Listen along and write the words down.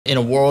In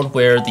a world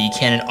where the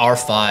Canon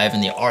R5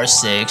 and the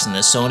R6 and the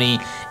Sony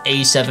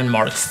A7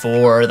 Mark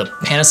IV, the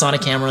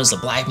Panasonic cameras, the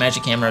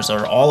Blackmagic cameras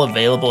are all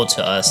available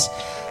to us,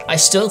 I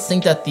still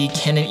think that the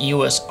Canon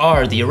EOS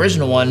R, the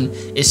original one,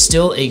 is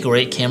still a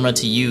great camera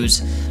to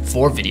use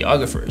for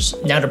videographers.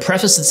 Now, to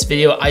preface this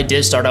video, I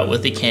did start out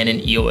with the Canon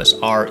EOS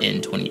R in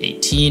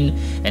 2018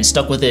 and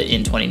stuck with it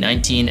in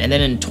 2019, and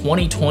then in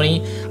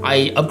 2020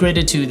 I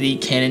upgraded to the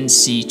Canon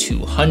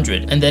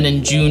C200, and then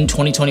in June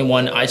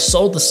 2021 I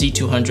sold the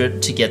C200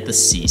 to get the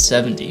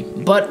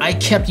C70. But I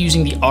kept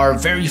using the R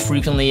very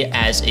frequently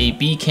as a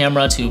B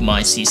camera to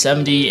my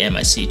C70 and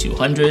my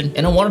C200,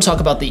 and I want to talk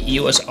about the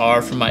EOS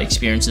R from my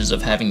experiences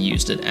of having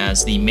used it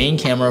as the main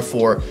camera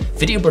for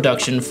video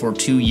production for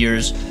 2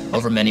 years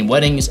over many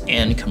weddings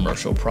and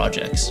commercial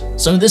projects.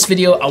 So in this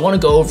video, I want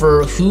to go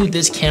over who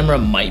this camera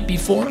might be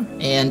for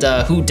and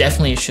who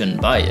definitely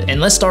shouldn't buy it.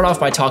 And let's start off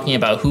by talking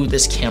about who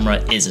this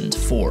camera isn't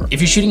for. If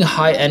you're shooting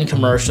high-end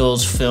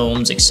commercials,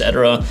 films,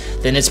 etc.,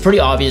 then it's pretty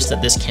obvious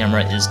that this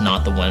camera is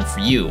not the one for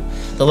you.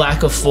 The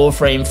lack of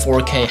full-frame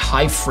 4K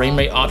high frame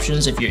rate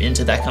options if you're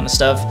into that kind of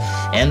stuff,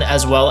 and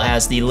as well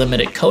as the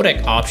limited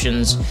codec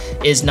options,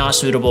 is not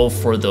suitable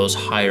for those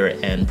higher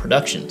end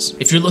productions.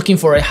 If you're looking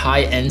for a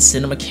high-end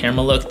cinema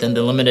camera look, then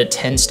the limited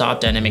 10-stop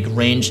dynamic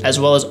range, as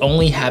well as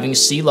only having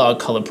C-Log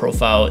color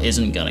profile,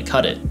 isn't gonna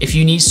cut it. If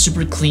you need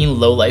super clean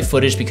low-light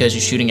footage because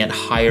you're shooting at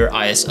higher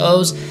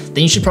ISOs,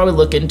 then you should probably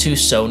look into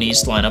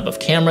Sony's lineup of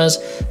cameras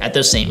at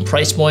the same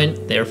price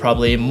point. They're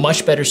probably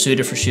much better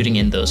suited for shooting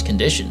in those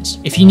conditions.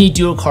 If you need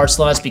dual card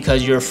slots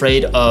because you're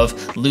afraid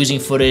of losing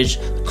footage,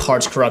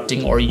 cards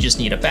corrupting, or you just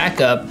need a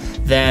backup,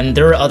 then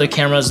there are other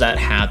cameras that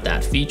have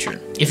that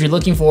feature. If you're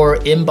looking for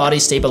in-body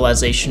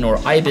stabilization or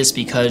IBIS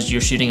because you're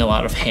shooting a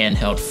lot of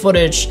handheld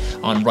footage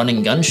on run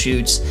and gun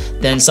shoots,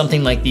 then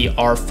something like the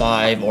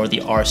R5 or the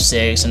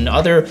R6 and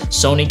other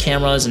Sony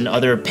cameras and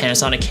other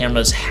Panasonic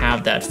cameras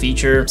have that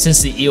feature,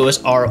 since the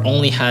EOS R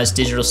only has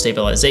digital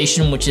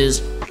stabilization, which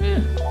is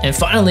And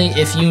finally,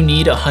 if you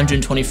need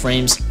 120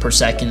 frames per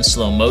second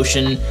slow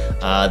motion,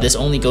 this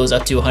only goes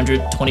up to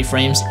 120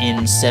 frames in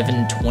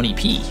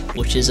 720p,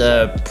 which is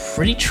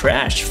pretty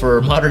trash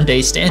for modern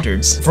day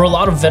standards. For a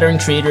lot of veteran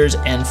creators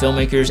and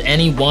filmmakers,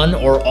 any one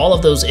or all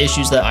of those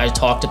issues that I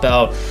talked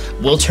about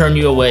will turn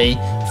you away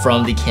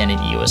from the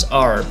Canon EOS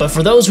R. But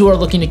for those who are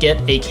looking to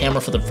get a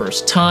camera for the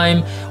first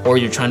time, or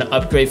you're trying to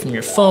upgrade from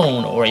your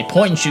phone, or a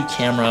point and shoot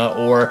camera,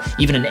 or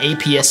even an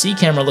APS-C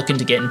camera looking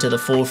to get into the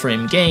full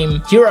frame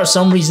game, here are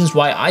some reasons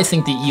why I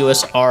think the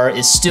EOS R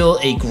is still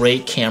a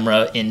great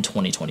camera in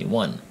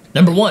 2021.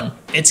 Number one,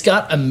 it's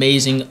got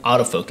amazing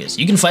autofocus.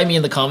 You can fight me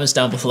in the comments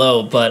down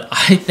below, but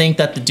I think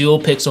that the dual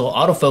pixel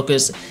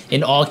autofocus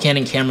in all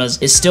Canon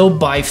cameras is still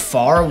by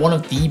far one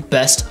of the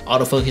best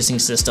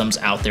autofocusing systems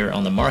out there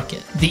on the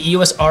market. The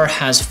EOS R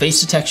has face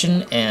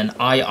detection and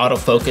eye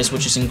autofocus,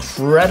 which is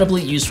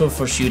incredibly useful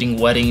for shooting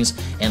weddings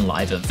and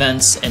live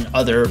events and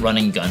other run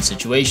and gun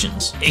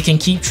situations. It can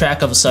keep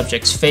track of a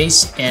subject's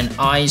face and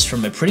eyes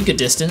from a pretty good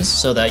distance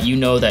so that you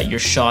know that your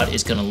shot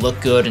is gonna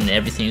look good and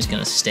everything is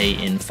gonna stay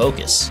in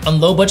focus. On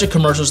low budget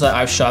commercials that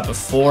I've shot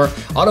before,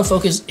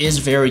 autofocus is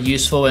very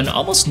useful and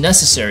almost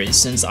necessary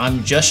since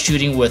I'm just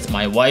shooting with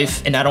my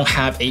wife and I don't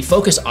have a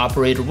focus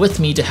operator with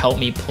me to help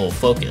me pull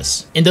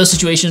focus. In those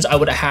situations, I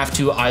would have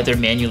to either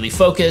manually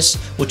focus,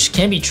 which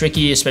can be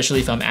tricky, especially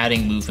if I'm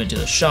adding movement to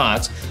the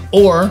shot,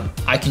 or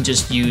I can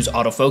just use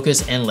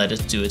autofocus and let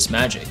it do its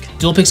magic.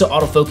 Dual pixel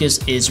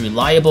autofocus is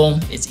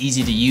reliable, it's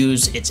easy to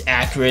use, it's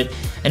accurate,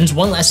 and it's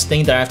one less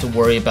thing that I have to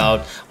worry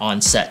about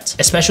on set.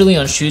 Especially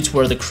on shoots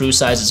where the crew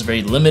size is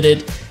very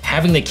limited,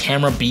 having the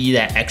camera be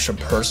that extra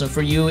person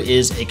for you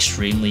is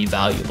extremely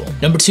valuable.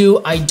 Number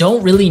two, I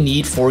don't really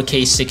need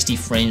 4K 60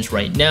 frames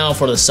right now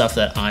for the stuff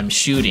that I'm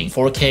shooting.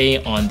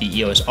 4K on the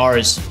EOS R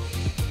is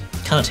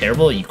kind of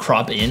terrible. You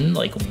crop in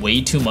like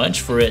way too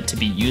much for it to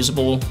be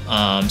usable.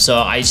 So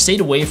I stayed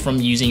away from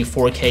using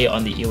 4K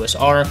on the EOS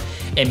R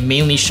and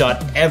mainly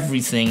shot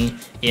everything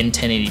in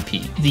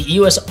 1080p. The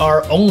EOS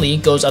R only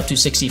goes up to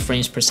 60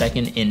 frames per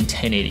second in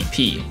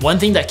 1080p. One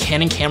thing that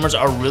Canon cameras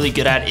are really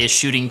good at is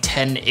shooting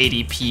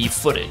 1080p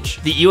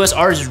footage. The EOS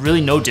R is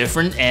really no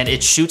different, and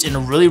it shoots in a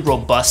really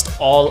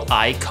robust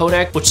all-eye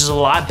codec, which is a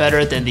lot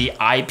better than the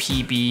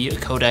IPB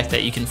codec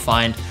that you can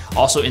find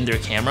also in their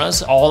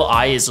cameras.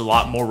 All-eye is a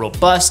lot more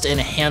robust and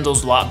it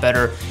handles a lot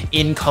better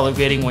in color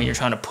grading when you're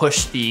trying to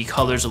push the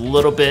colors a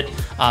little bit.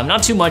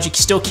 Not too much, you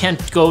still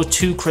can't go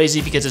too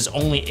crazy because it's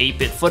only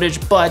 8-bit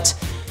footage, but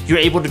you're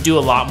able to do a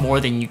lot more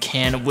than you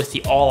can with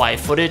the all-eye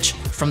footage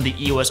from the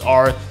EOS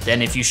R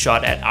than if you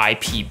shot at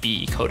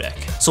IPB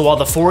codec. So while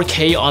the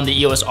 4K on the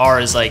EOS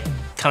R is like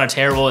kind of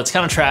terrible, it's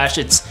kind of trash,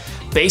 it's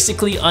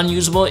basically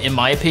unusable in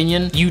my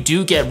opinion, you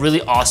do get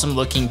really awesome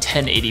looking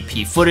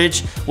 1080p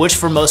footage, which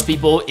for most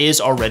people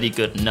is already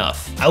good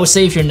enough. I would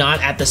say if you're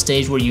not at the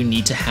stage where you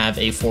need to have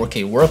a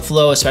 4K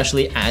workflow,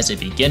 especially as a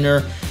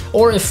beginner,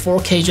 or if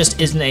 4K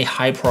just isn't a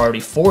high priority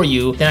for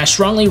you, then I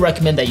strongly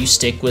recommend that you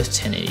stick with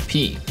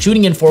 1080p.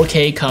 Shooting in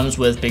 4K comes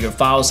with bigger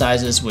file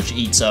sizes, which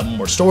eats up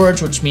more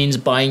storage, which means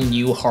buying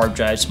new hard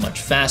drives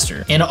much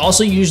faster. And it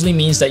also usually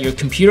means that your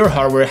computer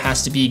hardware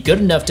has to be good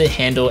enough to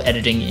handle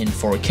editing in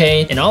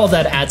 4K, and all of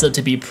that adds up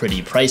to be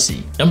pretty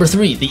pricey. Number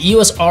 3, the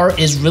EOS R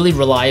is really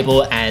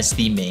reliable as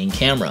the main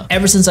camera.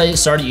 Ever since I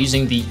started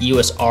using the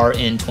EOS R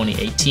in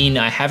 2018,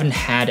 I haven't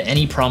had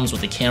any problems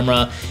with the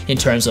camera in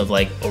terms of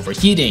like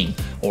overheating,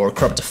 or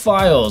corrupted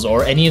files,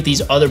 or any of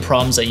these other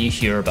problems that you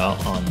hear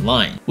about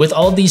online. With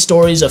all of these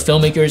stories of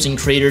filmmakers and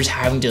creators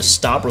having to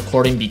stop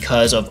recording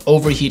because of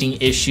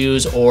overheating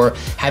issues or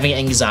having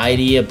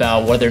anxiety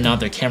about whether or not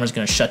their camera is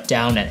going to shut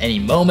down at any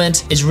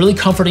moment, it's really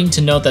comforting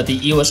to know that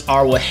the EOS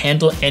R will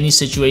handle any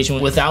situation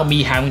without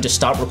me having to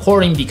stop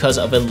recording because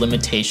of a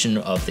limitation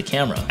of the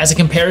camera. As a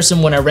comparison,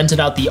 when I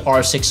rented out the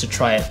R6 to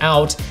try it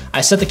out,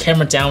 I set the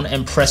camera down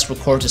and pressed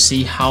record to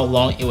see how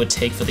long it would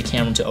take for the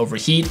camera to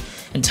overheat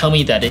and tell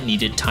me that it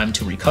needed time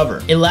to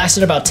recover. It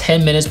lasted about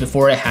 10 minutes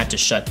before it had to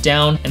shut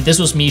down, and this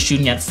was me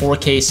shooting at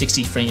 4K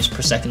 60 frames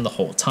per second the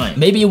whole time.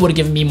 Maybe it would have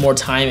given me more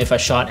time if I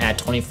shot at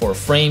 24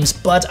 frames,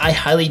 but I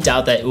highly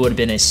doubt that it would have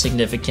been a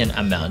significant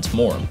amount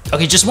more.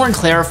 Okay, just want to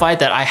clarify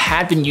that I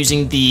had been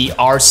using the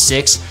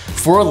R6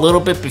 for a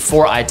little bit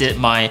before I did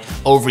my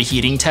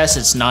overheating test.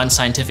 It's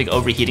non-scientific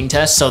overheating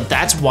test, so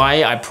that's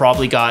why I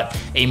probably got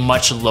a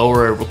much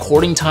lower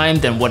recording time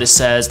than what it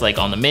says like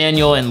on the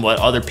manual and what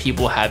other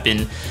people have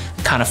been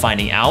kind of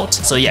finding out.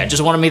 So yeah,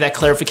 just want to make that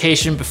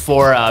clarification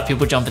before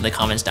people jump in the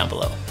comments down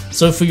below.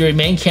 So for your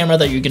main camera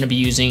that you're going to be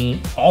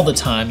using all the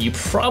time, you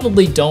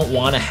probably don't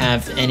want to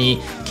have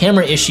any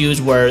camera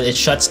issues where it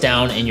shuts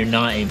down and you're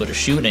not able to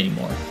shoot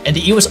anymore. And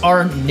the EOS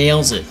R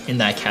nails it in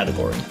that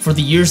category. For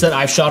the years that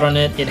I've shot on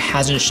it, it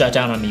hasn't shut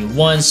down on me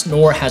once,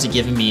 nor has it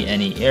given me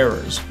any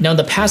errors. Now in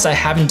the past, I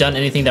haven't done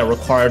anything that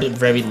required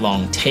very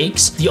long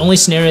takes. The only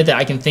scenario that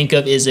I can think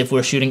of is if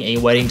we're shooting a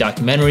wedding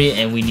documentary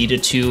and we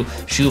needed to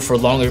shoot for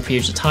longer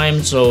periods of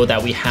time so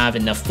that we have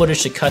enough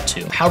footage to cut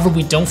to. However,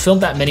 we don't film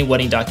that many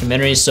wedding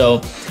documentaries,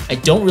 so I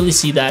don't really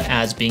see that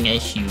as being a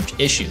huge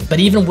issue. But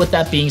even with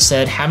that being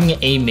said, having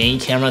a main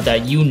camera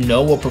that you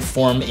know will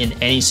perform in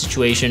any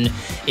situation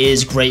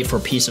is great for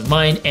peace of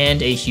mind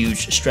and a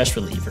huge stress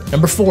reliever.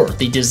 Number 4,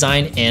 the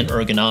design and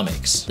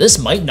ergonomics. This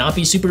might not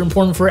be super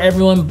important for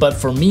everyone, but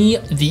for me,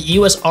 the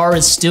EOS R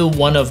is still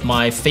one of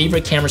my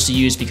favorite cameras to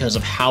use because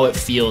of how it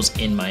feels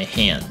in my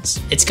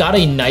hands. It's got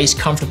a nice,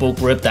 comfortable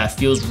grip that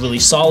feels really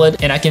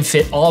solid, and I can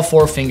fit all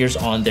 4 fingers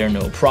on there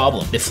no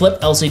problem. The flip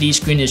LCD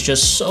screen is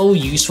just so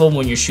useful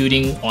when you're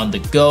shooting on the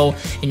go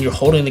and you're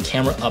holding the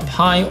camera up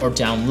high or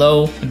down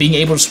low, and being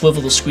able to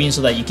swivel the screen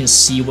so that you can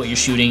see what you're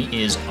shooting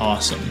is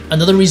awesome.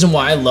 Another reason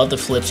why I love the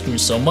flip screen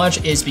so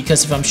much is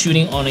because if I'm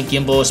shooting on a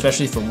gimbal,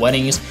 especially for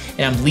weddings,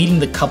 and I'm leading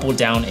the couple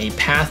down a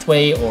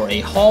pathway or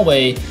a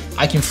hallway,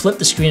 I can flip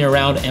the screen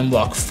around and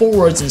walk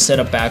forwards instead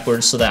of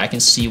backwards so that I can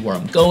see where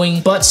I'm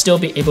going, but still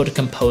be able to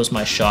compose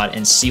my shot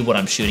and see what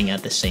I'm shooting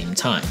at the same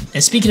time.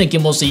 And speaking of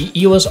gimbals, the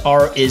EOS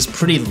R is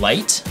pretty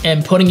light,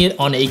 and putting it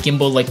on a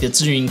gimbal like the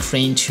Zhiyun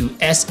Crane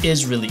 2S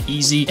is really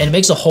easy, and it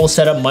makes the whole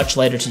setup much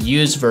lighter to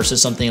use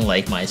versus something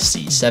like my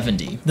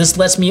C70. This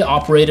lets me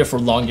operate it for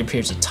longer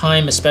periods of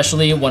time,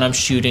 especially when I'm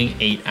shooting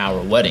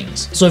 8-hour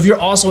weddings. So if you're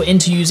also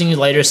into using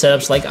lighter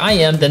setups like I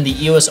am, then the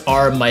EOS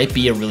R might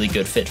be a really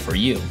good fit for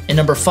you. And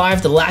number 5,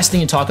 the last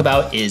thing to talk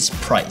about is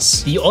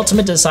price. The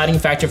ultimate deciding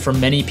factor for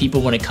many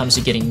people when it comes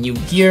to getting new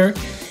gear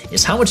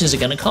is how much is it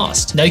gonna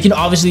cost? Now you can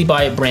obviously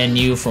buy it brand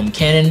new from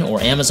Canon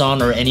or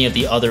Amazon or any of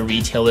the other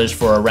retailers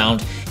for around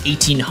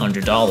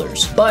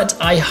 $1,800, but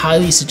I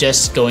highly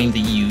suggest going the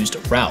used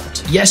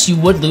route. Yes, you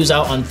would lose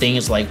out on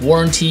things like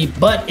warranty,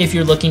 but if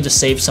you're looking to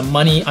save some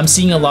money, I'm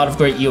seeing a lot of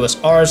great EOS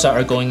Rs that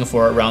are going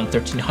for around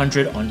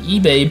 $1,300 on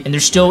eBay, and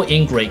they're still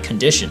in great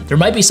condition. There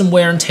might be some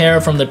wear and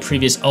tear from the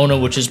previous owner,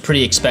 which is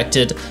pretty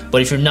expected,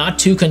 but if you're not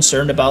too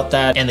concerned about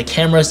that and the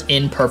camera's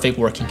in perfect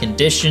working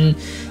condition,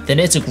 then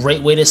it's a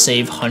great way to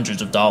save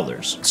hundreds of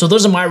dollars. So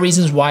those are my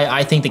reasons why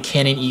I think the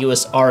Canon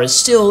EOS R is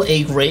still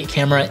a great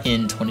camera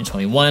in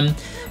 2021.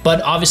 But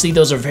obviously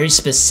those are very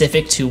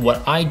specific to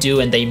what I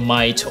do, and they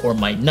might or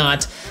might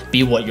not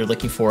be what you're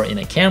looking for in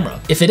a camera.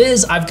 If it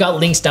is, I've got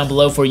links down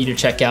below for you to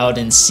check out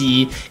and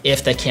see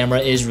if the camera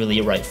is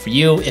really right for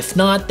you. If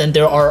not, then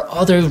there are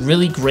other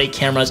really great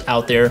cameras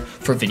out there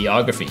for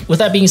videography. With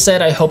that being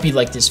said, I hope you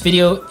liked this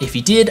video. If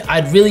you did,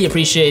 I'd really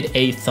appreciate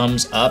a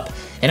thumbs up,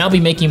 and I'll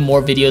be making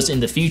more videos in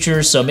the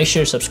future, so make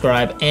sure to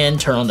subscribe and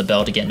turn on the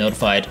bell to get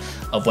notified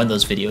of when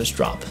those videos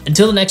drop.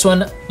 Until the next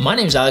one, my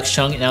name is Alex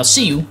Chung, and I'll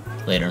see you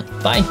later.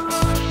 Bye.